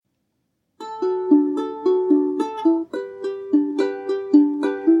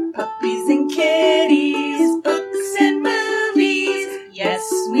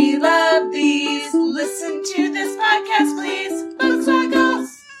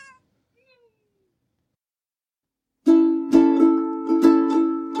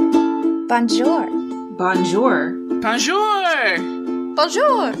Bonjour. Bonjour. Bonjour.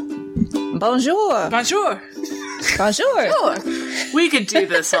 Bonjour. Bonjour. Bonjour. Bonjour. We could do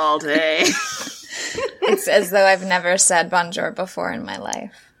this all day. It's as though I've never said bonjour before in my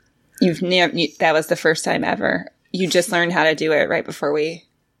life. That was the first time ever. You just learned how to do it right before we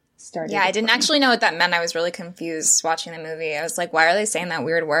started. Yeah, I didn't actually know what that meant. I was really confused watching the movie. I was like, why are they saying that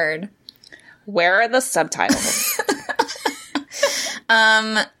weird word? Where are the subtitles?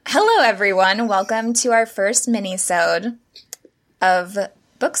 Hello, everyone. Welcome to our first Minisode of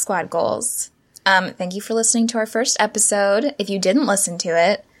Book Squad Goals. Thank you for listening to our first episode. If you didn't listen to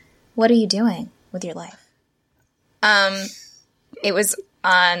it, what are you doing with your life? It was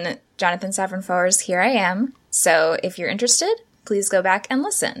on Jonathan Safran Foer's Here I Am. So if you're interested, please go back and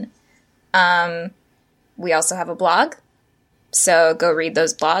listen. We also have a blog, so go read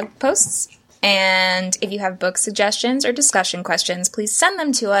those blog posts. And if you have book suggestions or discussion questions, please send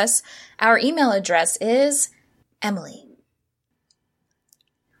them to us. Our email address is Emily.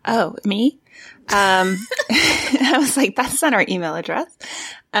 Oh, me? I was like, that's not our email address.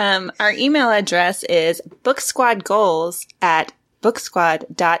 Our email address is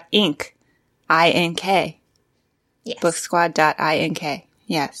booksquadgoals@booksquad.inc. INK. Yes. Booksquad.ink.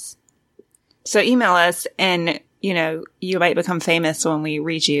 Yes. So email us and, you might become famous when we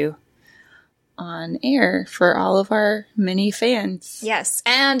read you on air for all of our mini fans. Yes.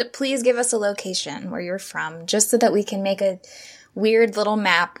 And please give us a location where you're from, just so that we can make a weird little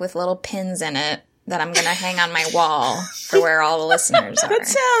map with little pins in it that I'm going to hang on my wall for where all the listeners are. That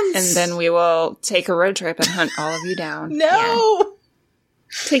sounds... And then we will take a road trip and hunt all of you down. No!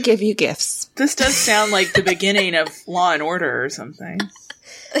 To give you gifts. This does sound like the beginning of Law and Order or something.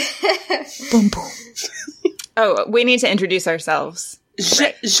 Boom, boom. Oh, we need to introduce ourselves.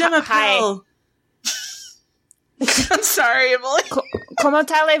 Je m'appelle. I'm sorry, Emily. Comment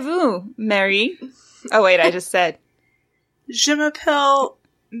allez-vous, Mary? Oh, wait, I just said. Je m'appelle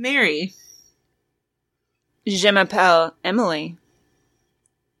Mary. Je m'appelle Emily.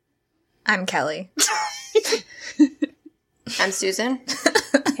 I'm Kelly. I'm Susan.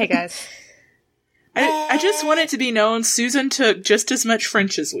 Hey, guys. I just want it to be known Susan took just as much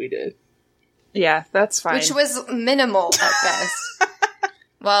French as we did. Yeah, that's fine. Which was minimal at best.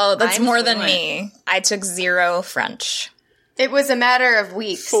 Well, that's I'm more than fluent. me. I took 0 French. It was a matter of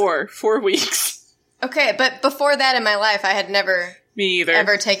weeks. 4 weeks. Okay, but before that in my life, I had never Me either.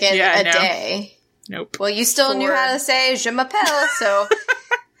 ever taken a day. Nope. Well, you still knew 4. how to say je m'appelle, so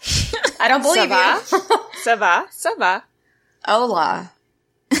I don't believe Ça va? you. Ça va? Ça va? Hola.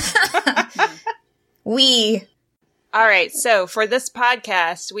 We. All right, so for this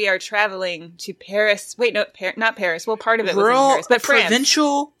podcast, we are traveling to Paris. Wait, no, not Paris. Well, part of it was in Paris, but France.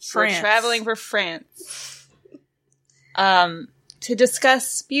 Provincial France. We're traveling for France. To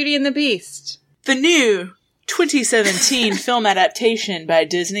discuss Beauty and the Beast. The new 2017 film adaptation by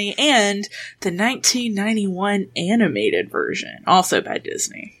Disney and the 1991 animated version, also by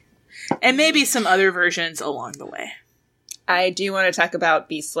Disney. And maybe some other versions along the way. I do want to talk about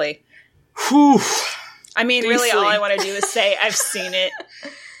Beastly. Whew. I mean, really, Beastly. all I want to do is say I've seen it.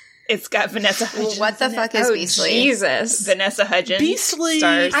 It's got Vanessa Hudgens. What the fuck is Oh, Beastly? Jesus. Vanessa Hudgens. Beastly.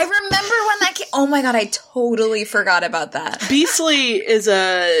 Stars. I remember when that came. Oh my god, I totally forgot about that. Beastly is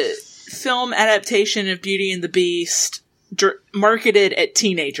a film adaptation of Beauty and the Beast marketed at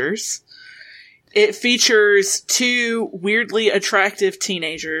teenagers. It features 2 weirdly attractive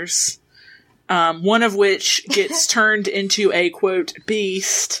teenagers, one of which gets turned into a, quote,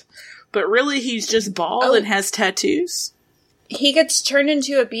 beast, but really he's just bald and has tattoos. He gets turned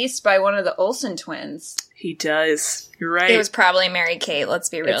into a beast by one of the Olsen twins. He does. You're right. It was probably Mary Kate, let's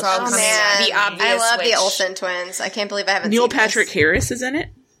be real. It's all Oh, coming man. The obvious I love the witch. Olsen twins. I can't believe I haven't Neil seen Patrick this. Harris is in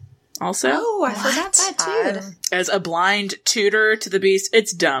it, also. Oh, I forgot that too. As a blind tutor to the beast.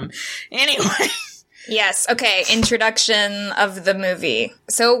 It's dumb. Anyway. Yes, okay, introduction of the movie.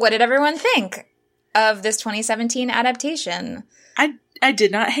 So what did everyone think of this 2017 adaptation? I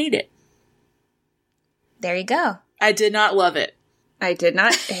did not hate it. There you go. I did not love it. I did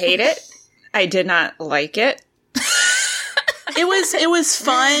not hate it. I did not like it. It was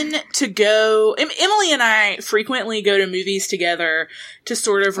fun to go. Emily and I frequently go to movies together to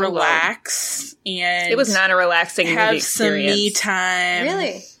sort of relax, and It was not a relaxing movie have experience. some me time.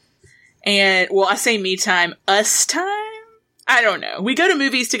 Really? And well, I say me time, us time. I don't know. We go to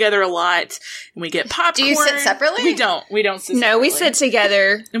movies together a lot, and we get popcorn. Do you sit separately? We don't. We don't sit. No, we separately. sit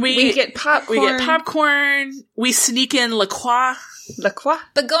together. And we get popcorn. We get popcorn. We sneak in La Croix. La Croix.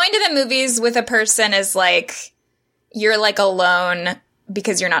 But going to the movies with a person is like, you're like alone,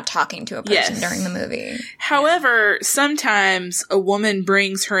 because you're not talking to a person during the movie. However, sometimes a woman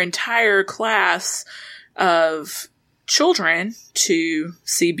brings her entire class of children to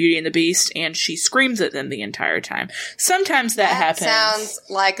see Beauty and the Beast, and she screams at them the entire time. Sometimes that happens. Sounds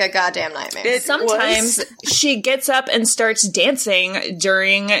like a goddamn nightmare. Sometimes she gets up and starts dancing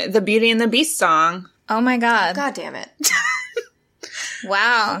during the Beauty and the Beast song. Oh my god. God damn it.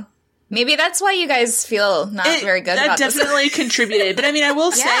 Wow. Maybe that's why you guys feel not very good about this. That definitely contributed. But I mean, I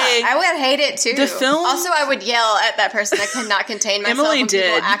will say... I would hate it too. The film... Also, I would yell at that person. I could not contain myself Emily when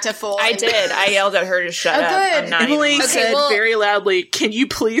did. people act a fool. I did. I yelled at her to shut up. Good. I'm not Emily even said very loudly, "Can you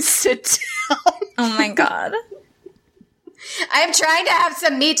please sit down?" Oh my god. I am trying to have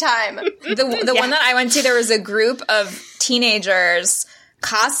some me time. The one that I went to, there was a group of teenagers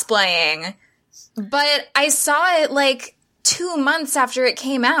cosplaying, but I saw it like 2 months after it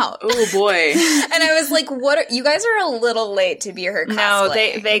came out. Oh boy. And I was like, you guys are a little late to be her cosplay.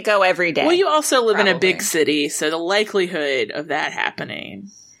 No, they go every day. Well, you also live in a Probably. big city, so the likelihood of that happening.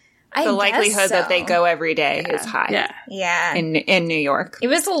 the likelihood that they go every day is high. Yeah. In New York. It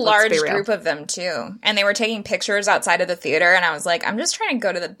was a large group of them, too. And they were taking pictures outside of the theater, and I was like, I'm just trying to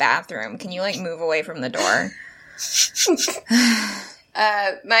go to the bathroom. Can you, like, move away from the door?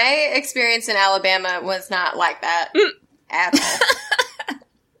 My experience in Alabama was not like that at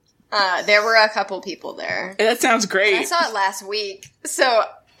all. There were a couple people there. That sounds great. I saw it last week, so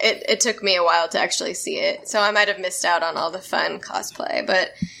it took me a while to actually see it. So I might have missed out on all the fun cosplay,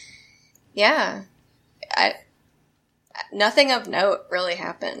 but yeah, nothing of note really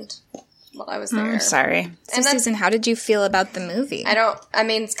happened while I was there. I'm sorry. So, Susan, how did you feel about the movie? I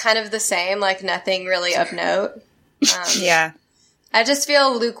mean, it's kind of the same, like nothing really of note. Yeah. I just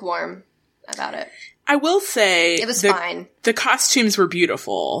feel lukewarm about it. I will say it was fine. The costumes were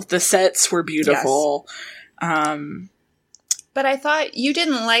beautiful. The sets were beautiful. Yes. But I thought you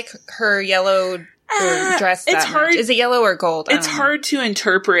didn't like her yellow dress that much. Is it yellow or gold? It's hard to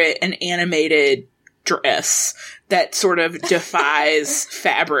interpret an animated dress that sort of defies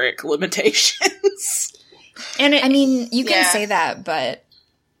fabric limitations. And I mean, you can say that, but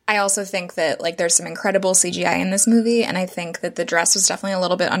I also think that, like, there's some incredible CGI in this movie, and I think that the dress was definitely a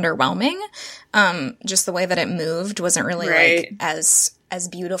little bit underwhelming. Just the way that it moved wasn't really, like, as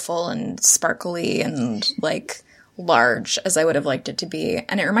beautiful and sparkly and, like, large as I would have liked it to be.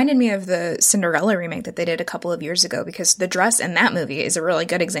 And it reminded me of the Cinderella remake that they did a couple of years ago, because the dress in that movie is a really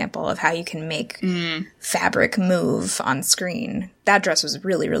good example of how you can make fabric move on screen. That dress was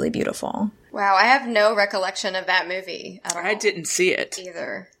really, really beautiful. Wow, I have no recollection of that movie at all. I didn't see it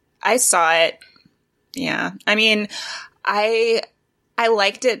either. I saw it. Yeah. I mean, I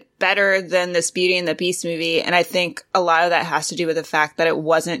liked it better than this Beauty and the Beast movie, and I think a lot of that has to do with the fact that it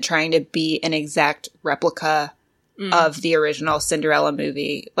wasn't trying to be an exact replica of the original Cinderella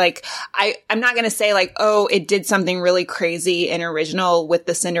movie. Like, I'm not going to say, like, oh, it did something really crazy and original with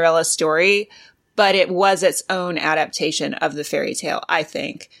the Cinderella story, but it was its own adaptation of the fairy tale, I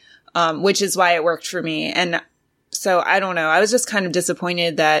think, which is why it worked for me. And so, I don't know. I was just kind of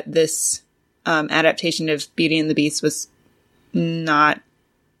disappointed that this adaptation of Beauty and the Beast was not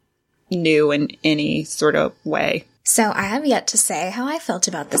new in any sort of way. So I have yet to say how I felt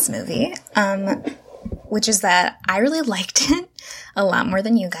about this movie, which is that I really liked it a lot more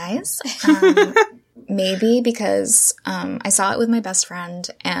than you guys. Maybe because I saw it with my best friend,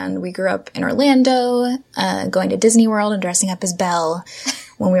 and we grew up in Orlando, going to Disney World and dressing up as Belle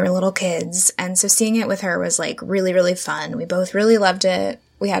when we were little kids. And so seeing it with her was, like, really, really fun. We both really loved it.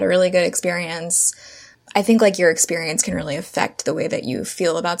 We had a really good experience. I think, like, your experience can really affect the way that you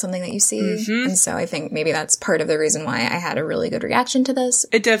feel about something that you see. Mm-hmm. And so I think maybe that's part of the reason why I had a really good reaction to this.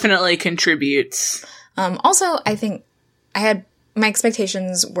 It definitely contributes. Also, I think my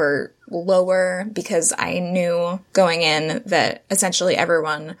expectations were lower because I knew going in that essentially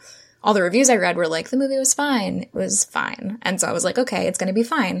all the reviews I read were like, the movie was fine. It was fine. And so I was like, okay, it's going to be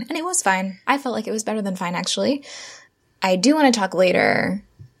fine. And it was fine. I felt like it was better than fine, actually. I do want to talk later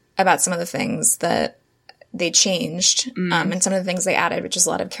about some of the things that they changed, and some of the things they added, which is a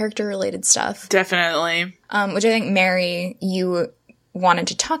lot of character-related stuff. Definitely. Which I think, Mary, you wanted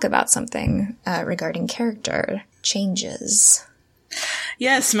to talk about something regarding character changes.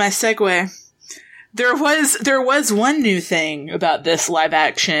 Yes, my segue. There was one new thing about this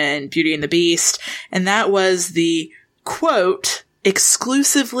live-action Beauty and the Beast, and that was the, quote,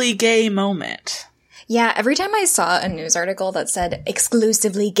 exclusively gay moment. Yeah, every time I saw a news article that said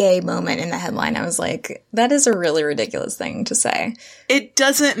exclusively gay moment in the headline, I was like, that is a really ridiculous thing to say. It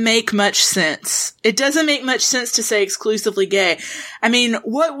doesn't make much sense. It doesn't make much sense to say exclusively gay. I mean,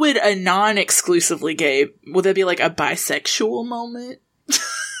 what would a non-exclusively gay, would that be like a bisexual moment?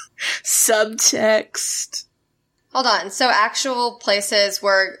 subtext. Hold on. So actual places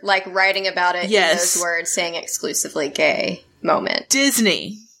were, like, writing about it in those words, saying exclusively gay moment.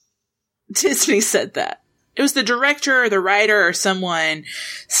 Disney said that. It was the director or the writer or someone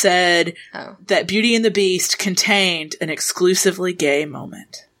said that Beauty and the Beast contained an exclusively gay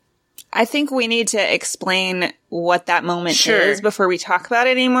moment. I think we need to explain what that moment is before we talk about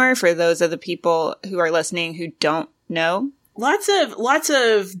it anymore for those of the people who are listening who don't know. Lots of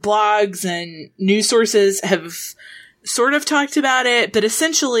blogs and news sources have sort of talked about it, but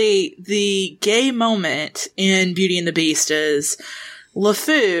essentially the gay moment in Beauty and the Beast is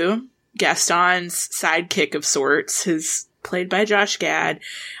LeFou, Gaston's sidekick of sorts, who's played by Josh Gad.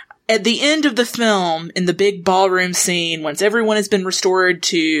 At the end of the film, in the big ballroom scene, once everyone has been restored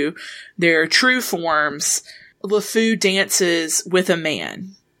to their true forms, LeFou dances with a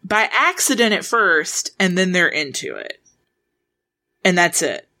man. By accident at first, and then they're into it. And that's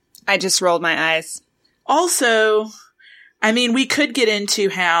it. I just rolled my eyes. Also, I mean, we could get into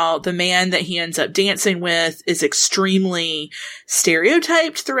how the man that he ends up dancing with is extremely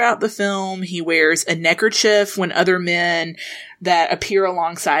stereotyped throughout the film. He wears a neckerchief when other men that appear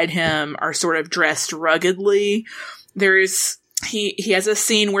alongside him are sort of dressed ruggedly. He has a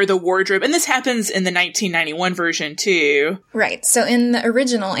scene where the wardrobe, and this happens in the 1991 version too. Right. So in the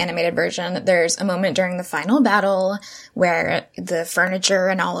original animated version, there's a moment during the final battle where the furniture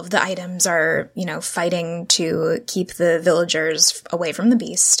and all of the items are, fighting to keep the villagers away from the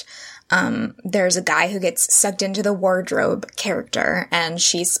beast. There's a guy who gets sucked into the wardrobe character, and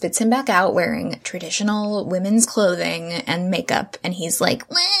she spits him back out wearing traditional women's clothing and makeup, and he's like,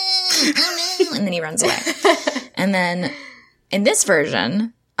 and then he runs away. And then in this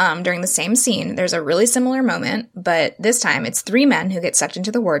version, during the same scene, there's a really similar moment, but this time it's 3 men who get sucked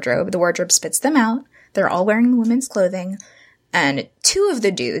into the wardrobe. The wardrobe spits them out. They're all wearing women's clothing, and 2 of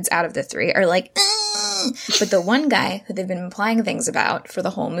the dudes out of the 3 are like, but the one guy who they've been implying things about for the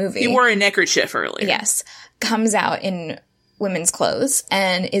whole movie, he wore a neckerchief earlier. Yes, comes out in women's clothes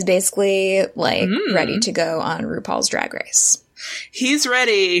and is basically like ready to go on RuPaul's Drag Race. He's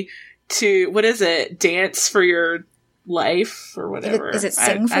ready to, what is it, dance for your life or whatever. Is it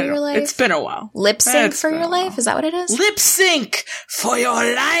sing for your life? It's been a while. Lip sync for your life? Is that what it is? Lip sync for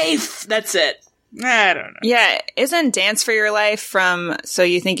your life. That's it. I don't know. Yeah, isn't Dance for Your Life from So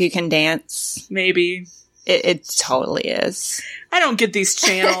You Think You Can Dance? Maybe. It totally is. I don't get these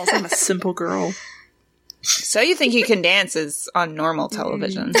channels. I'm a simple girl. So You Think You Can Dance is on normal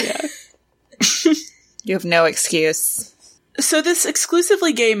television. Yeah. You have no excuse. So this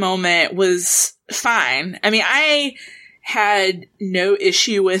exclusively gay moment was fine. I mean, I had no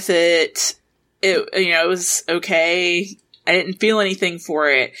issue with it. It was okay. I didn't feel anything for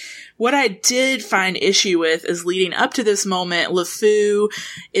it. What I did find issue with is leading up to this moment, LeFou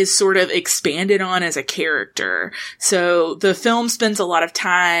is sort of expanded on as a character. So the film spends a lot of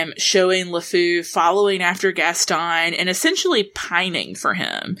time showing LeFou following after Gaston and essentially pining for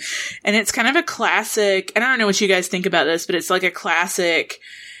him. And it's kind of a classic, and I don't know what you guys think about this, but it's like a classic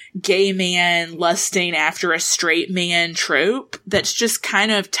gay man lusting after a straight man trope that's just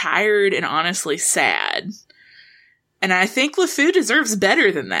kind of tired and honestly sad. And I think LeFou deserves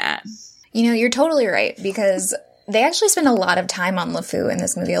better than that. You're totally right, because they actually spend a lot of time on LeFou in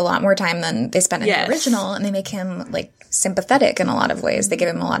this movie, a lot more time than they spent in the original, and they make him, like, sympathetic in a lot of ways. They give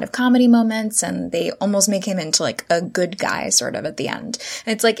him a lot of comedy moments, and they almost make him into, like, a good guy, sort of, at the end.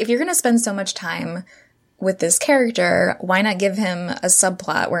 And it's like, if you're going to spend so much time with this character, why not give him a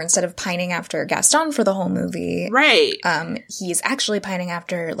subplot where instead of pining after Gaston for the whole movie, right, he's actually pining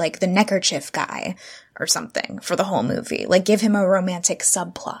after, like, the neckerchief guy or something for the whole movie. Like, give him a romantic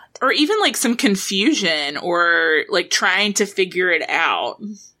subplot. Or even, like, some confusion or, like, trying to figure it out.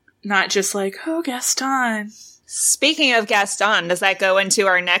 Not just like, oh, Gaston. Speaking of Gaston, does that go into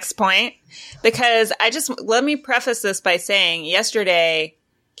our next point? Because let me preface this by saying yesterday,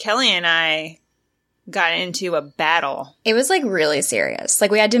 Kelli and I got into a battle. It was, like, really serious.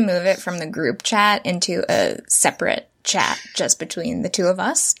 Like, we had to move it from the group chat into a separate chat just between the 2 of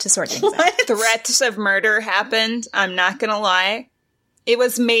us to sort things out. Threats of murder happened. I'm not gonna lie. It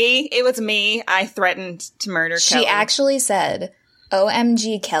was me. I threatened to murder Kelli. She actually said,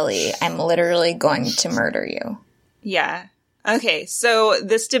 OMG, Kelli, I'm literally going to murder you. Yeah. Okay, so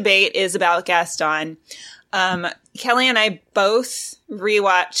this debate is about Gaston. Kelli and I both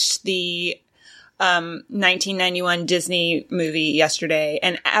rewatched the 1991 Disney movie yesterday,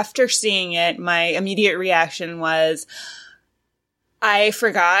 and after seeing it, my immediate reaction was, I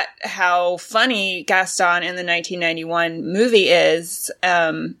forgot how funny Gaston in the 1991 movie is,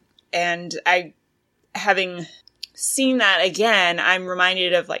 and having seeing that again, I'm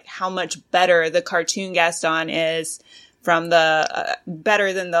reminded of like how much better the cartoon Gaston is from the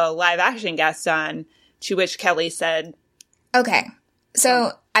better than the live action Gaston, to which Kelli said, okay,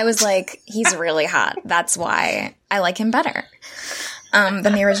 so I was like, he's really hot. That's why I like him better than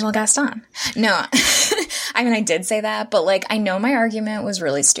the original Gaston. No, I mean, I did say that, but like, I know my argument was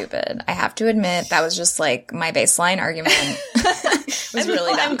really stupid. I have to admit, that was just like my baseline argument. Was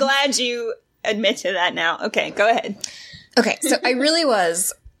really dumb. I'm glad you admit to that now. Okay, go ahead. Okay, so I really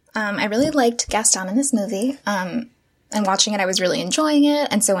liked Gaston in this movie. And watching it, I was really enjoying it.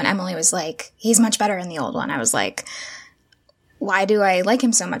 And so when Emily was like, he's much better in the old one, I was like, why do I like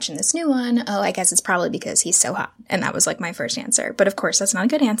him so much in this new one? Oh, I guess it's probably because he's so hot. And that was like my first answer. But of course, that's not a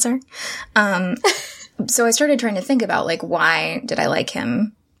good answer. So I started trying to think about like, why did I like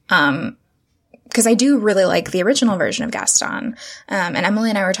him? Because I do really like the original version of Gaston. And Emily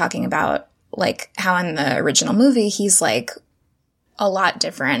and I were talking about like how in the original movie, he's like a lot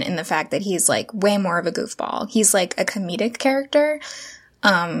different in the fact that he's like way more of a goofball. He's like a comedic character.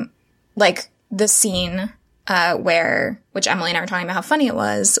 Like the scene which Emily and I were talking about how funny it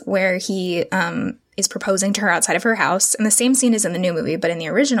was, where he is proposing to her outside of her house. And the same scene is in the new movie, but in the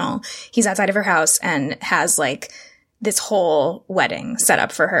original, he's outside of her house and has like this whole wedding set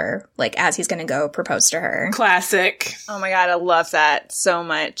up for her, like as he's going to go propose to her. Classic. Oh my God, I love that so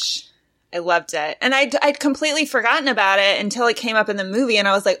much. I loved it. And I'd completely forgotten about it until it came up in the movie, and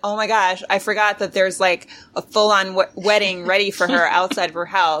I was like, oh my gosh, I forgot that there's like a full-on wedding ready for her outside of her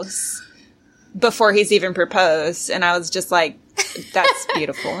house before he's even proposed. And I was just like, that's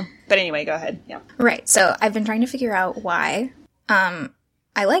beautiful. But anyway, go ahead. Yeah. Right. So I've been trying to figure out why I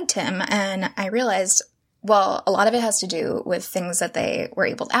liked him, and I realized, well, a lot of it has to do with things that they were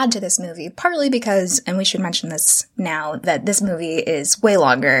able to add to this movie, partly because, and we should mention this now, that this movie is way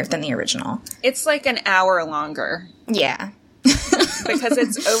longer than the original. It's like an hour longer. Yeah. Because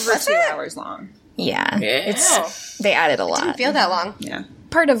it's over 2 hours long. Yeah. They added a lot. It didn't feel that long. Yeah.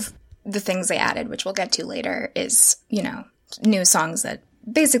 Part of the things they added, which we'll get to later, is, you know, new songs that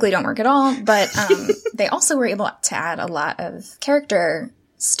basically don't work at all, but they also were able to add a lot of character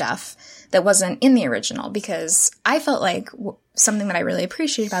stuff that wasn't in the original, because I felt like something that I really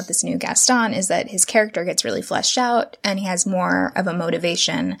appreciate about this new Gaston is that his character gets really fleshed out and he has more of a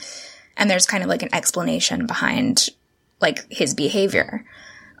motivation, and there's kind of like an explanation behind like his behavior,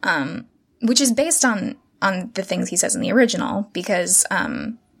 which is based on the things he says in the original, because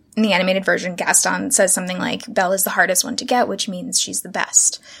in the animated version, Gaston says something like, Belle is the hardest one to get, which means she's the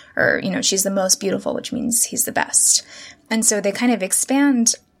best, or, you know, she's the most beautiful, which means he's the best. And so they kind of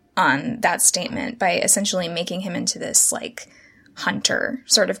expand on that statement by essentially making him into this, like, hunter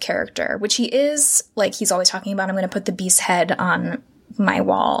sort of character, which he is. Like, he's always talking about, I'm going to put the beast's head on my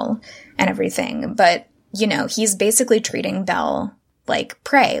wall and everything. But, you know, he's basically treating Belle like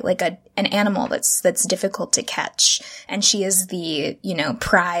prey, like an animal that's difficult to catch. And she is the, you know,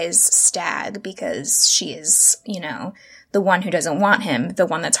 prize stag because she is, you know, the one who doesn't want him, the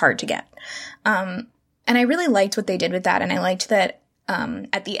one that's hard to get. And I really liked what they did with that. And I liked that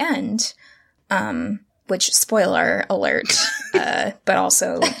at the end, which, spoiler alert, but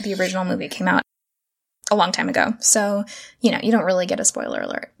also the original movie came out a long time ago. So, you know, you don't really get a spoiler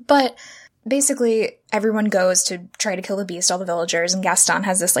alert. But basically, everyone goes to try to kill the beast, all the villagers, and Gaston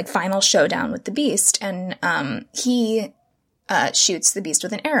has this, like, final showdown with the beast, and he shoots the beast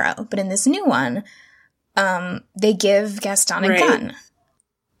with an arrow. But in this new one, they give Gaston a gun.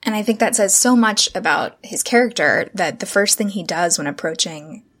 And I think that says so much about his character that the first thing he does when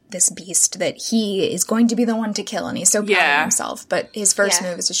approaching this beast, that he is going to be the one to kill, and he's so proud of himself. But his first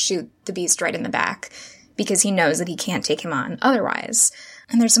move is to shoot the beast right in the back because he knows that he can't take him on otherwise.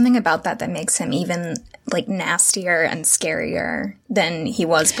 And there's something about that makes him even, like, nastier and scarier than he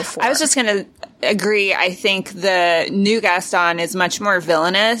was before. I was just going to agree. I think the new Gaston is much more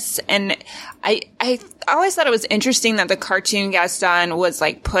villainous. And I always thought it was interesting that the cartoon Gaston was,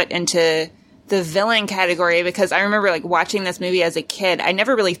 like, put into the villain category, because I remember, like, watching this movie as a kid. I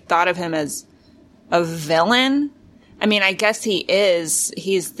never really thought of him as a villain. I mean, I guess he is.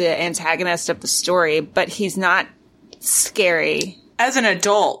 He's the antagonist of the story, but he's not scary. As an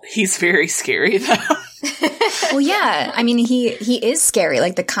adult, he's very scary, though. Well, yeah. I mean, he is scary.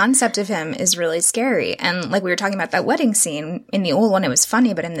 Like, the concept of him is really scary. And, like, we were talking about that wedding scene. In the old one, it was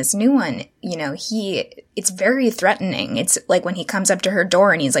funny, but in this new one, you know, it's very threatening. It's like when he comes up to her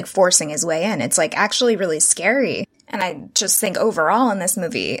door and he's, like, forcing his way in. It's, like, actually really scary. And I just think overall in this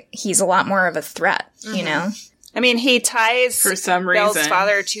movie, he's a lot more of a threat, you know? I mean, he ties for some Belle's reason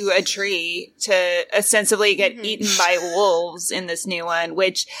father to a tree to ostensibly get eaten by wolves in this new one,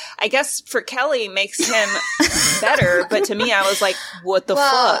 which I guess for Kelli makes him better, but to me, I was like, what the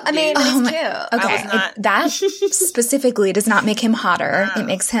fuck? I mean, dude? he's cute. Okay, that specifically does not make him hotter. It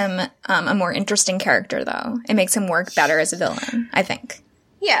makes him a more interesting character, though. It makes him work better as a villain, I think.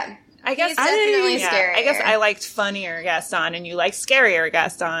 Yeah. I guess He's definitely scarier. I guess I liked funnier Gaston, and you like scarier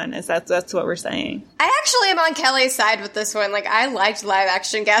Gaston. That's what we're saying. I actually am on Kelly's side with this one. Like, I liked live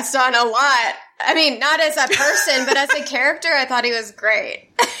action Gaston a lot. I mean, not as a person, but as a character, I thought he was great.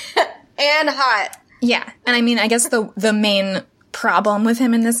 And hot. Yeah, and I mean, I guess the main problem with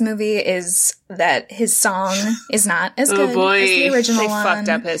him in this movie is that his song is not as good as the original one. They fucked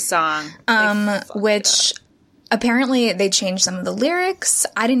up his song. Which apparently they changed some of the lyrics.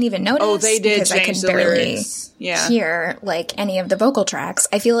 I didn't even notice. Oh, they did because I change could the barely lyrics. Yeah. hear like any of the vocal tracks.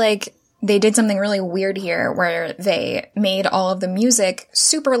 I feel like they did something really weird here where they made all of the music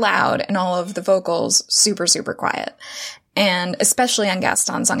super loud and all of the vocals super, super quiet. And especially on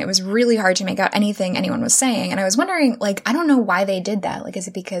Gaston's song, it was really hard to make out anything anyone was saying. And I was wondering, like, I don't know why they did that. Like, is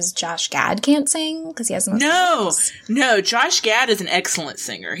it because Josh Gad can't sing? Because he has No, Josh Gad is an excellent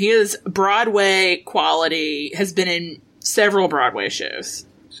singer. He is Broadway quality, has been in several Broadway shows.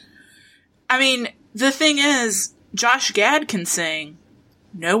 I mean, the thing is, Josh Gad can sing.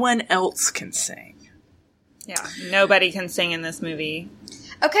 No one else can sing. Yeah, nobody can sing in this movie.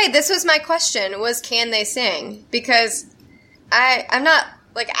 Okay, this was my question, was can they sing? Because I'm not,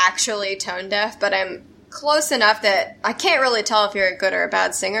 like, actually tone deaf, but I'm close enough that I can't really tell if you're a good or a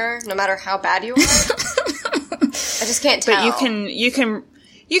bad singer, no matter how bad you are. I just can't tell. But you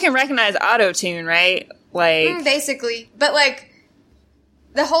can recognize auto-tune, right? Like basically. But, like,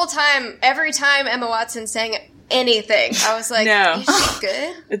 the whole time, every time Emma Watson sang anything, I was like, no. Is she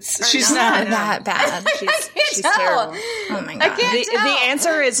good? She's not that bad. She's terrible. Oh my god. I can't tell. The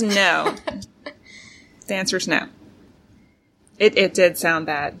answer is no. The answer is no. It did sound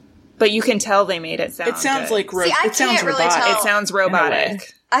bad, but you can tell they made it sound. It sounds good. like it sounds really robotic. It sounds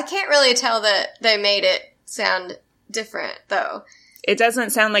robotic. I can't really tell that they made it sound different, though. It doesn't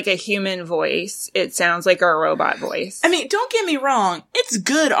sound like a human voice. It sounds like a robot voice. I mean, don't get me wrong. It's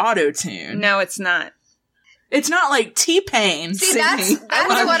good auto-tune. No, it's not. It's not like T-Pain See, singing.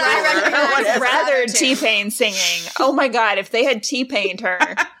 that's what I recognize. I would rather T-Pain singing. Oh my god, if they had T-Pained her,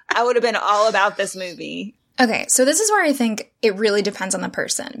 I would have been all about this movie. Okay, so this is where I think it really depends on the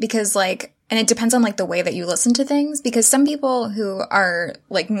person because, like, and it depends on, like, the way that you listen to things because some people who are,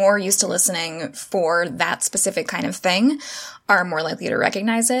 like, more used to listening for that specific kind of thing are more likely to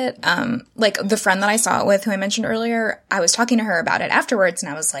recognize it. Like, the friend that I saw it with, who I mentioned earlier, I was talking to her about it afterwards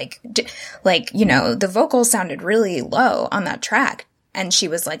and I was like, you know, the vocals sounded really low on that track. And she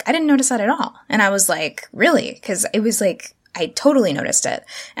was like, I didn't notice that at all. And I was like, really? Because it was like, I totally noticed it.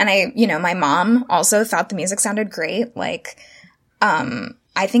 And my mom also thought the music sounded great. Like,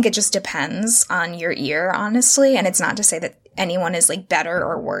 I think it just depends on your ear, honestly. And it's not to say that anyone is, like, better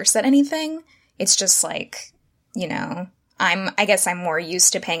or worse at anything. It's just, like, you know, I guess I'm more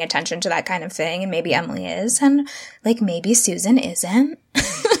used to paying attention to that kind of thing. And maybe Emily is. And, like, maybe Susan isn't.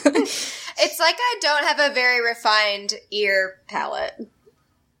 It's like I don't have a very refined ear palette.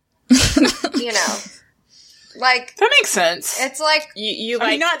 You know. Like, that makes sense. It's like you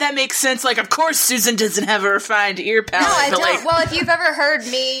I mean, not that makes sense. Like, of course, Susan doesn't have a refined ear palette. No, I but don't. Like, well, if you've ever heard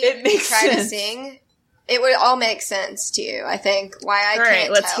me try to sing, it would all make sense to you. I think why I all can't.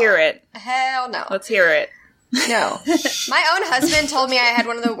 right, let's tell. hear it. Hell no. Let's hear it. No. My own husband told me I had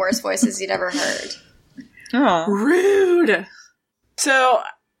one of the worst voices he'd ever heard. Oh, rude. So.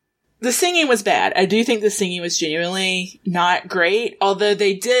 The singing was bad. I do think the singing was genuinely not great, although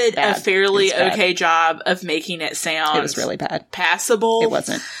they did a fairly okay job of making it sound. It was really bad. Passable. It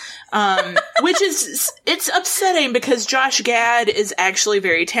wasn't. Which is, it's upsetting because Josh Gad is actually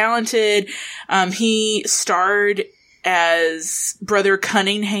very talented. He starred as Brother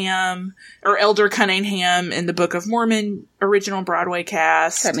Cunningham, or Elder Cunningham in the Book of Mormon original Broadway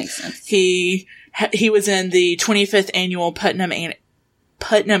cast. That makes sense. He was in the 25th annual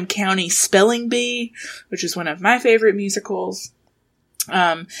Putnam County Spelling Bee, which is one of my favorite musicals.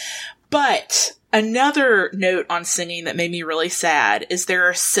 But another note on singing that made me really sad is there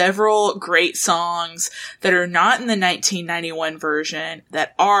are several great songs that are not in the 1991 version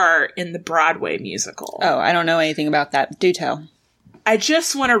that are in the Broadway musical. Oh, I don't know anything about that. Do tell. I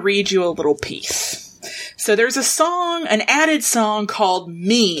just want to read you a little piece. So there's a song, an added song called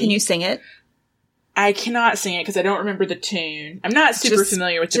Me. Can you sing it? I cannot sing it because I don't remember the tune. I'm not super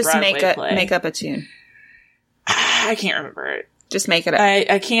familiar with the Broadway play. Make up a tune. I can't remember it. Just make it up.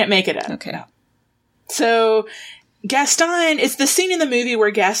 I can't make it up. Okay. No. So Gaston, it's the scene in the movie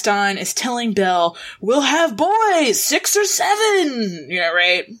where Gaston is telling Belle, we'll have boys, 6 or 7.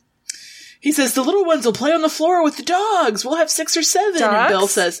 Right? He says, the little ones will play on the floor with the dogs. We'll have 6 or 7. Dogs? And Belle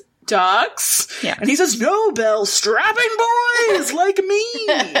says, dogs? Yeah. And he says, no, Belle, strapping boys like me.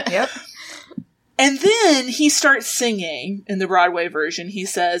 Yep. And then he starts singing in the Broadway version. He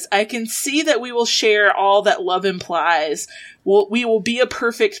says, I can see that we will share all that love implies. We will be a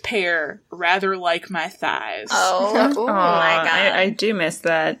perfect pair, rather like my thighs. Oh, my God. I do miss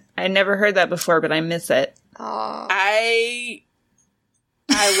that. I never heard that before, but I miss it. Oh. I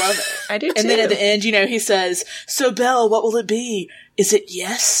love it. I do too. And then at the end, he says, so Belle, what will it be? Is it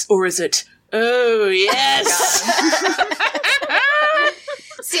yes or is it, oh, yes?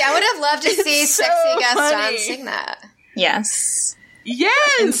 See, I would have loved to see so sexy Gaston funny. sing that. Yes.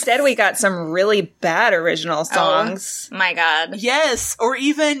 Yes! Instead, we got some really bad original songs. Oh, my God. Yes, or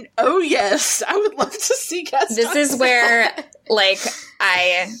even, oh yes, I would love to see Gaston. This is where,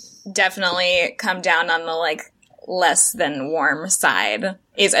 I definitely come down on the, less than warm side,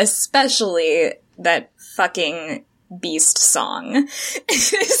 is especially that fucking Beast song.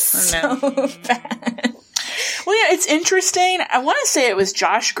 It is so bad. Well, yeah, it's interesting. I want to say it was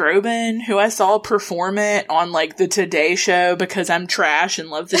Josh Groban who I saw perform it on, the Today Show, because I'm trash and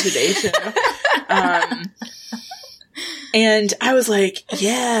love the Today Show. And I was like,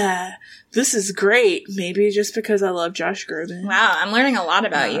 yeah, this is great. Maybe just because I love Josh Groban. Wow, I'm learning a lot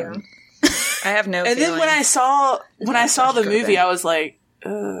about you. I have no And then when I saw the movie, I was like,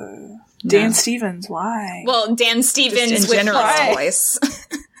 Dan Stevens, why? Well, Dan Stevens Just in with general. his voice.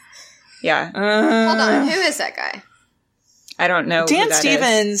 Yeah. Hold on, who is that guy? I don't know. Dan who that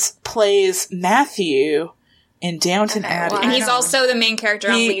Stevens plays Matthew in Downton Abbey. well, And he's also the main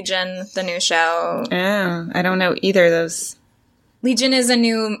character on Legion, the new show. is. Oh, I don't know either of those. Legion is a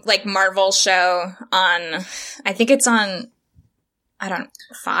new, Marvel show on, I think it's on,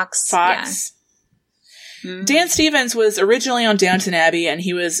 Fox. Fox. Dan Stevens was originally on Downton Abbey, and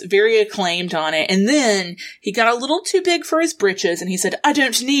he was very acclaimed on it. And then he got a little too big for his britches, and he said, I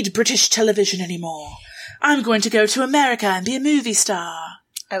don't need British television anymore. I'm going to go to America and be a movie star.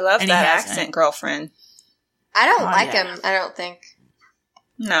 I love And that he hasn't. accent, girlfriend. I don't like yeah. him, I don't think.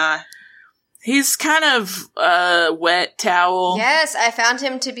 Nah. He's kind of a wet towel. Yes, I found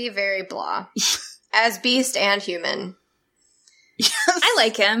him to be very blah. As beast and human. I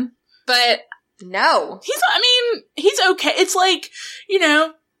like him, but No. He's okay. It's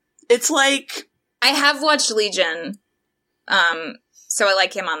I have watched Legion, so I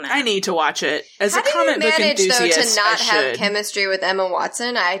like him on that. I need to watch it. As How a do you comic book manage, though, enthusiast, to not I have should. chemistry with Emma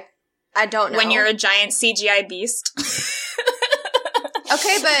Watson? I don't know. When you're a giant CGI beast.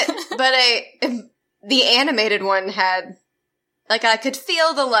 Okay, but the animated one had, I could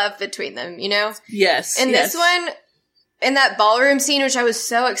feel the love between them, Yes. And yes. this one, in that ballroom scene, which I was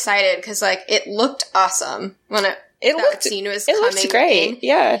so excited, because, it looked awesome when that scene was coming looked great. in.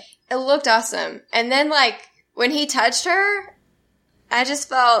 Yeah. It looked awesome. And then, when he touched her, I just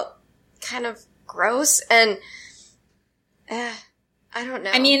felt kind of gross, and I don't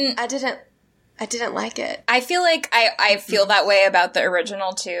know. I mean, I didn't like it. I feel like I feel that way about the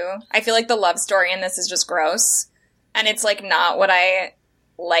original, too. I feel like the love story in this is just gross. And it's, not what I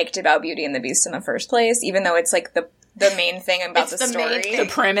liked about Beauty and the Beast in the first place, even though it's, the main thing about the It's the main story. thing. The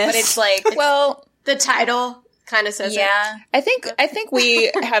premise. But it's, Well, The title kind of says it. yeah. I think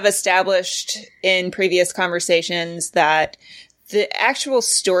we have established in previous conversations that the actual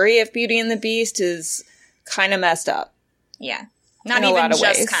story of Beauty and the Beast is kind of messed up. Yeah. Not In a even lot of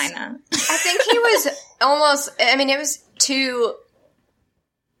just ways. kind of. I think he was almost, it was too,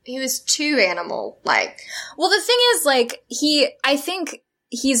 he was too animal-like. Well, the thing is, I think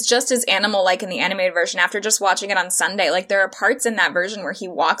he's just as animal-like in the animated version after just watching it on Sunday. There are parts in that version where he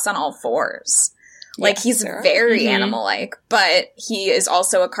walks on all fours. He's there are. very animal-like, but he is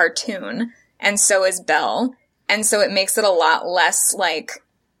also a cartoon, and so is Belle. And so it makes it a lot less,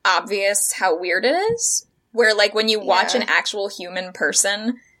 obvious how weird it is. Where, when you watch an actual human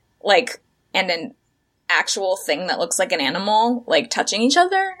person, and an actual thing that looks like an animal, touching each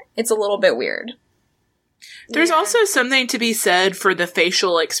other, it's a little bit weird. There's also something to be said for the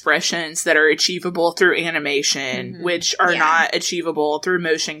facial expressions that are achievable through animation, which are not achievable through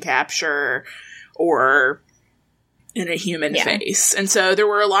motion capture or in a human face. And so there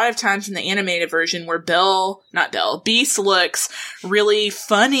were a lot of times in the animated version where Beast looks really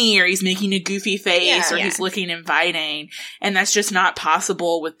funny, or he's making a goofy face, or he's looking inviting. And that's just not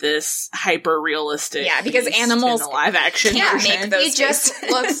possible with this hyper-realistic because Beast animals in the live-action can't version. make those He just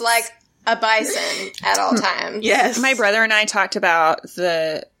looks like a bison at all times. Yes. My brother and I talked about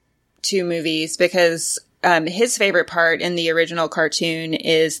the two movies because his favorite part in the original cartoon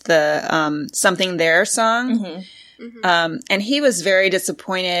is the Something There song. Mm-hmm. Mm-hmm. And he was very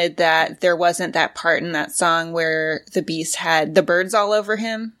disappointed that there wasn't that part in that song where the Beast had the birds all over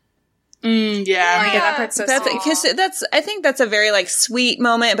him. Oh, yeah, that part's so That's sweet. because I think that's a very like sweet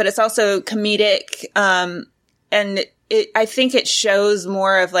moment, but it's also comedic. And I think it shows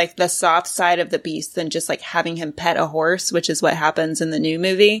more of like the soft side of the Beast than just like having him pet a horse, which is what happens in the new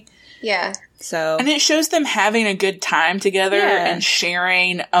movie. Yeah. So, and it shows them having a good time together and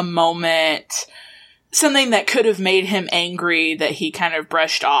sharing a moment, something that could have made him angry that he kind of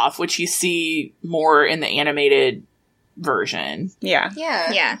brushed off, which you see more in the animated version. Yeah.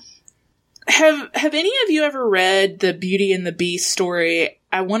 Have any of you ever read the Beauty and the Beast story?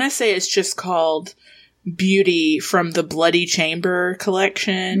 I want to say it's just called Beauty from the Bloody Chamber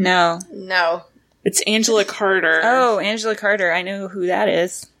collection. No. It's Angela Carter. Oh, Angela Carter. I know who that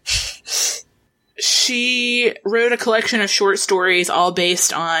is. She wrote a collection of short stories all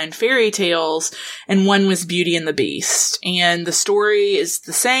based on fairy tales, and one was Beauty and the Beast. And the story is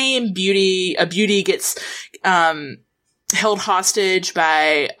the same. A beauty gets held hostage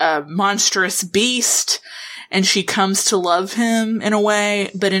by a monstrous beast, and she comes to love him in a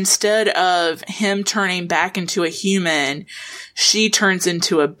way, but instead of him turning back into a human, she turns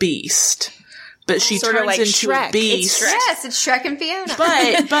into a beast. But she sort of turns like into Shrek. a beast. Yes, it's Shrek and Fiona.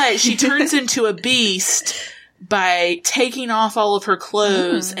 But she turns into a beast by taking off all of her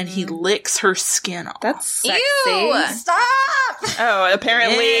clothes, and he licks her skin off. That's sexy. Ew! Stop! Oh,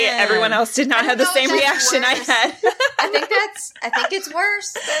 apparently Yeah. everyone else did not have the same reaction I had. I think it's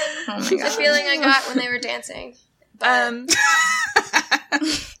worse than the feeling I got when they were dancing. But I don't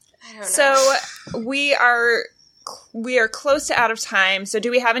know. So we are close to out of time. So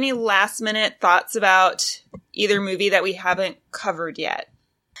do we have any last minute thoughts about either movie that we haven't covered yet?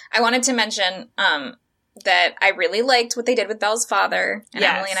 I wanted to mention that I really liked what they did with Belle's father. And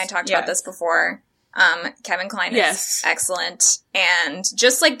Yes. Emily and I talked about this before. Kevin Kline is excellent. And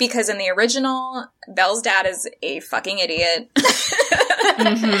just like because in the original, Belle's dad is a fucking idiot.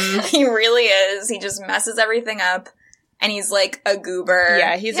 He really is. He just messes everything up. And he's like a goober.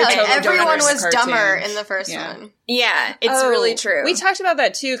 Yeah, he's a like total everyone dumbass was cartoon. dumber in the first Yeah. one. Yeah, it's really true. We talked about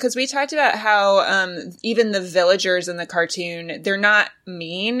that too, because we talked about how even the villagers in the cartoon, they're not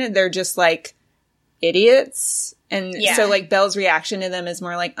mean. They're just like idiots. And so like Belle's reaction to them is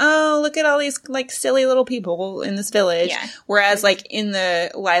more like, oh, look at all these like silly little people in this village. Yeah. Whereas like in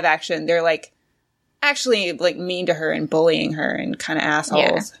the live action, they're like actually like mean to her and bullying her and kind of assholes.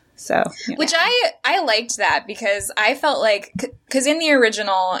 Yeah. So, yeah. Which I liked that because I felt like, because in the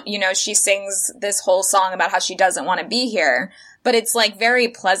original, you know, she sings this whole song about how she doesn't want to be here, but it's like very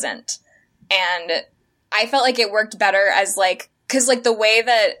pleasant. And I felt like it worked better as like, because like the way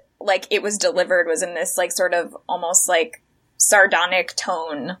that like it was delivered was in this like sort of almost like sardonic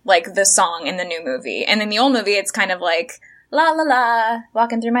tone, like the song in the new movie. And in the old movie, it's kind of like, la la la,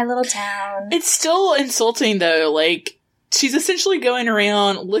 walking through my little town. It's still insulting though, like, she's essentially going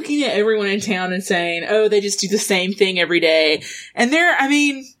around looking at everyone in town and saying, oh, they just do the same thing every day. And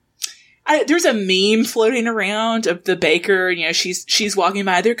there's a meme floating around of the baker, you know, she's walking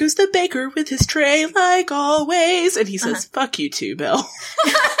by, there goes the baker with his tray like always. And he says, fuck you too, Belle.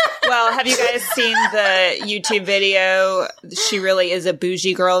 Well, have you guys seen the YouTube video? She really is a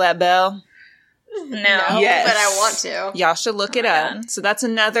bougie girl, that Belle. No. Yes. But I want to. Y'all should look it up. So that's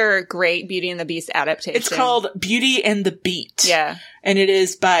another great Beauty and the Beast adaptation. It's called Beauty and the Beat. Yeah. And it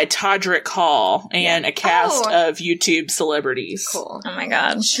is by Todrick Hall and a cast of YouTube celebrities. Cool. Oh my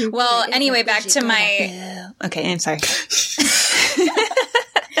god. Well, anyway, back to my... Okay, I'm sorry.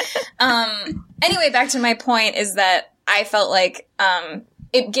 Anyway, back to my point is that I felt like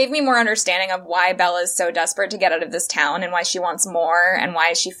it gave me more understanding of why Bella is so desperate to get out of this town and why she wants more and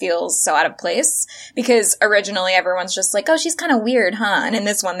why she feels so out of place. Because originally everyone's just like, oh, she's kind of weird, huh? And in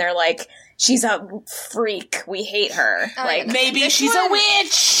this one, they're like, she's a freak. We hate her. Like, maybe she's a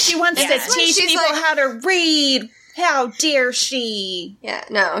witch. She wants to teach she's people like- how to read. How dare she? Yeah,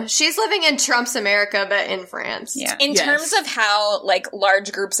 no. She's living in Trump's America, but in France. Yeah. in terms of how, like,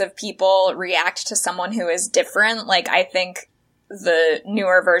 large groups of people react to someone who is different, like, I think the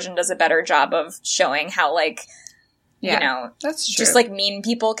newer version does a better job of showing how, like, you know, that's true. just, like, mean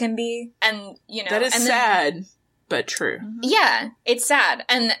people can be. And, you know. That is and then- sad, but true. Yeah, it's sad.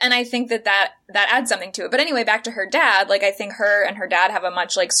 And I think that adds something to it. But anyway, back to her dad, like, I think her and her dad have a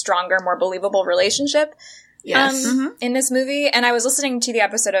much, like, stronger, more believable relationship. Yes. In this movie. And I was listening to the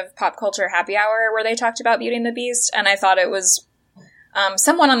episode of Pop Culture Happy Hour where they talked about Beauty and the Beast, and I thought it was,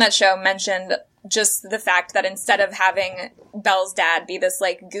 someone on that show mentioned just the fact that instead of having Belle's dad be this,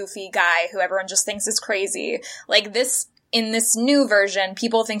 like, goofy guy who everyone just thinks is crazy, like, in this new version,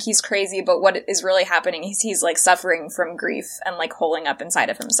 people think he's crazy, but what is really happening is he's, like, suffering from grief and, like, holding up inside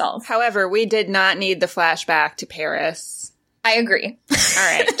of himself. However, we did not need the flashback to Paris. I agree. All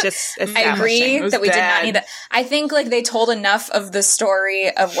right, just I agree that we did not need that. I think, like, they told enough of the story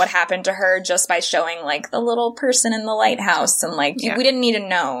of what happened to her just by showing, like, the little person in the lighthouse, and, like, we didn't need to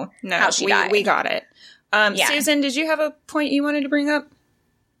know how she died. We got it. Susan, did you have a point you wanted to bring up?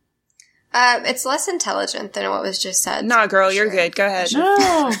 It's less intelligent than what was just said. Nah, girl, you're good. Go ahead.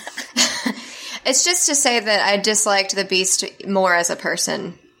 No. It's just to say that I disliked the Beast more as a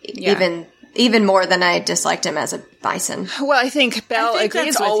person, even more than I disliked him as a bison. Well, I think Belle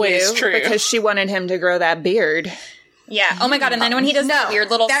agrees with you true. because she wanted him to grow that beard. Yeah. Oh my god, and then when he does that weird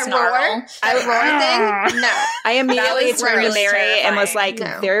little snarl. That roar thing? No. I immediately turned to Mary terrifying. and was like,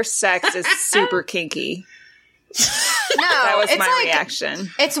 their sex is super kinky. No, That was it's my like, reaction.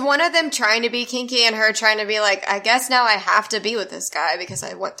 It's one of them trying to be kinky and her trying to be like, I guess now I have to be with this guy because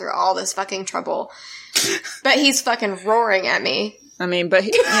I went through all this fucking trouble. But he's fucking roaring at me. I mean, but,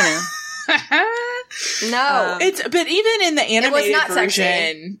 you know. No. But even in the animated not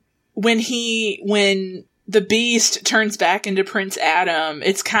version, when the Beast turns back into Prince Adam,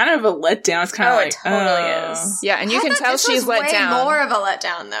 it's kind of a letdown. It's kind of it totally is. Yeah, and you can tell she's let down. More of a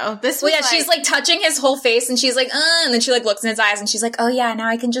letdown, though. This was she's, like, touching his whole face, and she's like, and then she, like, looks in his eyes, and she's like, oh, yeah, now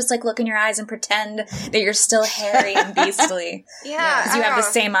I can just, like, look in your eyes and pretend that you're still hairy and beastly. Yeah. Because you have the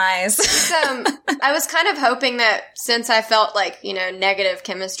same eyes. I was kind of hoping that since I felt, like, you know, negative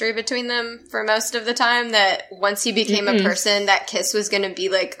chemistry between them for most of the time, that once he became a person, that kiss was going to be,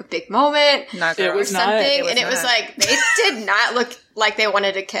 like, a big moment. Not It was not. It was like, they did not look like they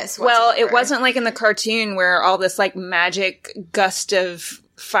wanted to kiss whatsoever. Well, it wasn't like in the cartoon where all this, like, magic gust of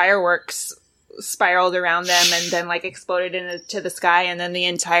fireworks spiraled around them and then, like, exploded into the sky, and then the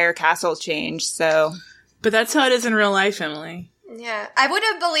entire castle changed, so. But that's how it is in real life, Emily. Yeah. I would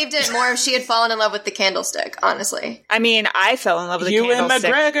have believed it more if she had fallen in love with the candlestick, honestly. I mean, I fell in love with the candlestick.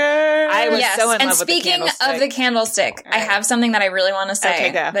 McGregor! I was so in love with the candlestick. And speaking of the candlestick, I have something that I really want to say. Okay,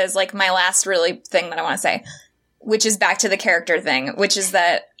 go. That is, like, my last really thing that I want to say, which is back to the character thing, which is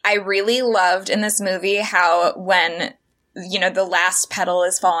that I really loved in this movie how when, you know, the last petal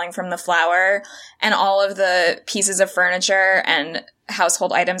is falling from the flower and all of the pieces of furniture and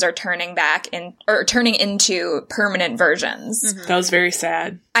household items are turning into permanent versions. Mm-hmm. That was very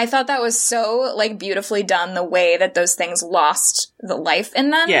sad. I thought that was so, like, beautifully done, the way that those things lost the life in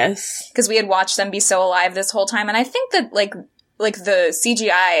them. Yes. Because we had watched them be so alive this whole time. And I think that, like the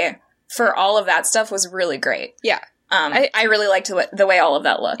CGI for all of that stuff was really great. Yeah. I really liked the way all of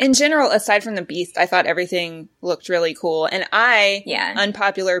that looked. In general, aside from the Beast, I thought everything looked really cool. And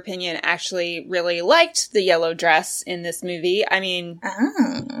unpopular opinion, actually really liked the yellow dress in this movie. I mean,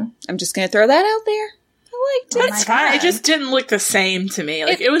 I'm just going to throw that out there. I liked it. That's fine. It just didn't look the same to me.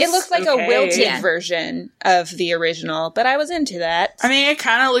 Like, it looked like a wilted version of the original, but I was into that. I mean, it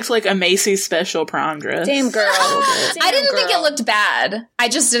kind of looked like a Macy's special prom dress. Damn girl. I didn't think it looked bad. I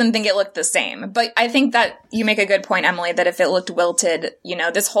just didn't think it looked the same. But I think that you make a good point, Emily, that if it looked wilted, you know,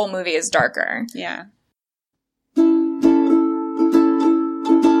 this whole movie is darker. Yeah.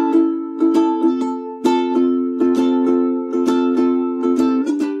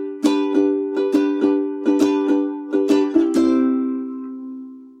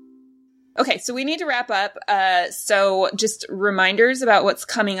 Okay, so we need to wrap up. So just reminders about what's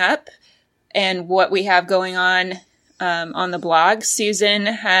coming up and what we have going on the blog. Susan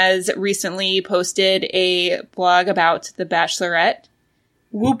has recently posted a blog about The Bachelorette.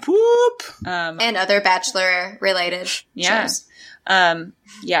 Whoop whoop! And other Bachelor-related shows.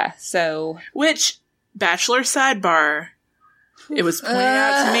 So... Which, Bachelor sidebar, it was pointed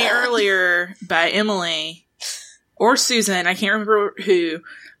out to me earlier by Emily, or Susan, I can't remember who,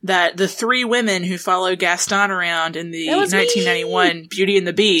 that the three women who follow Gaston around in the 1991 Beauty and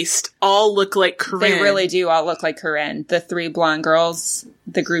the Beast all look like Corinne. They really do all look like Corinne. The three blonde girls,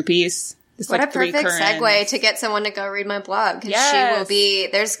 the groupies. It's what like a perfect segue to get someone to go read my blog. Because she will be,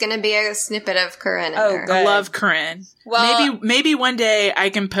 there's going to be a snippet of Corinne in there. Good. I love Corinne. Well, maybe one day I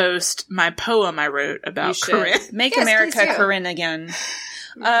can post my poem I wrote about Corinne. Make America Corinne again.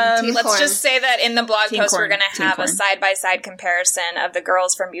 Let's just say that in the blog post we're going to have a side-by-side comparison of the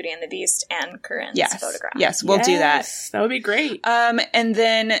girls from Beauty and the Beast and Corinne's photograph. Yes, we'll do that. That would be great. And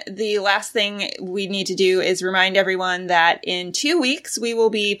then the last thing we need to do is remind everyone that in 2 weeks we will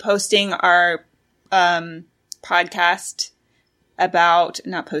be posting our podcast about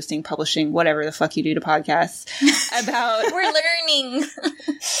not posting, publishing, whatever the fuck you do to podcasts. About We're learning.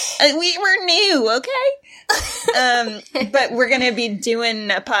 we're new, okay? But we're going to be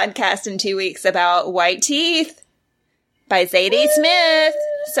doing a podcast in 2 weeks about White Teeth by Zadie Smith.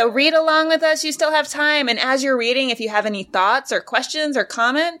 So read along with us. You still have time. And as you're reading, if you have any thoughts or questions or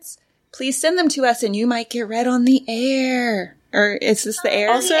comments, please send them to us and you might get read on the air. Or is this the air?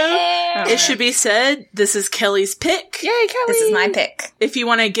 Also, it should be said, this is Kelly's pick. Yay, Kelly! This is my pick. If you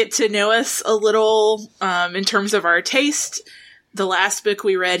want to get to know us a little in terms of our taste, the last book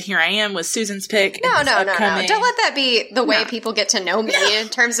we read, Here I Am, was Susan's pick. No. Don't let that be the way people get to know me in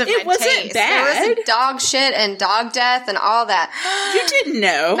terms of It my wasn't taste. bad. There was dog shit and dog death and all that. You didn't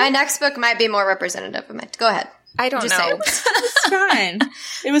know. My next book might be more representative of my... Go ahead. I don't Just know. It's fine.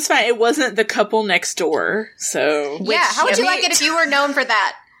 It was fine. It wasn't The Couple Next Door, so... Yeah, how would you like it if you were known for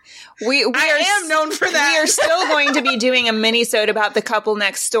that? I am known for that. We are still going to be doing a mini-sode about The Couple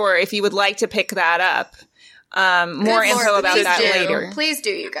Next Door if you would like to pick that up. More Good info Lord, about please that do. later. Please do,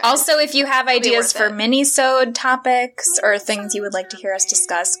 you guys. Also, if you have ideas worth for it. Minisode topics or things you would like to hear us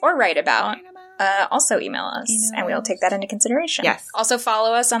discuss or write about, also email us, and we'll take that into consideration. Yes. Also,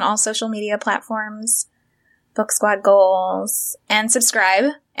 follow us on all social media platforms, Book Squad Goals, and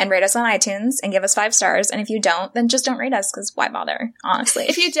subscribe and rate us on iTunes and give us 5 stars. And if you don't, then just don't rate us, because why bother, honestly.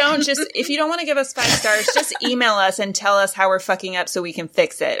 If you don't want to give us 5 stars, just email us and tell us how we're fucking up so we can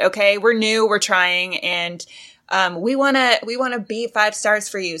fix it. Okay? We're new, we're trying, and we wanna be 5 stars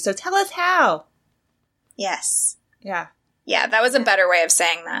for you. So tell us how. Yes. Yeah. Yeah, that was a better way of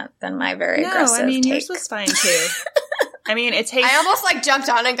saying that than my very aggressive take. yours was fine too. I mean, it takes. I almost jumped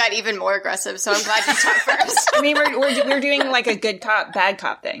on and got even more aggressive, so I'm glad you talked first. I mean, we're doing like a good cop, bad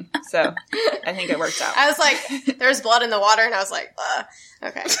cop thing, so I think it works out. I was like, there's blood in the water, and I was like,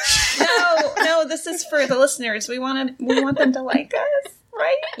 okay. No, this is for the listeners. We want them to like us,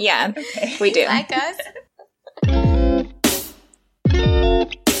 right? Yeah, we do. Like us.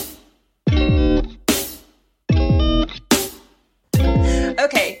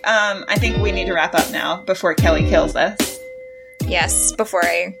 Okay, I think we need to wrap up now before Kelly kills us. Yes, before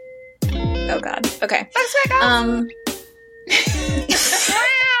I... Oh, God. Okay.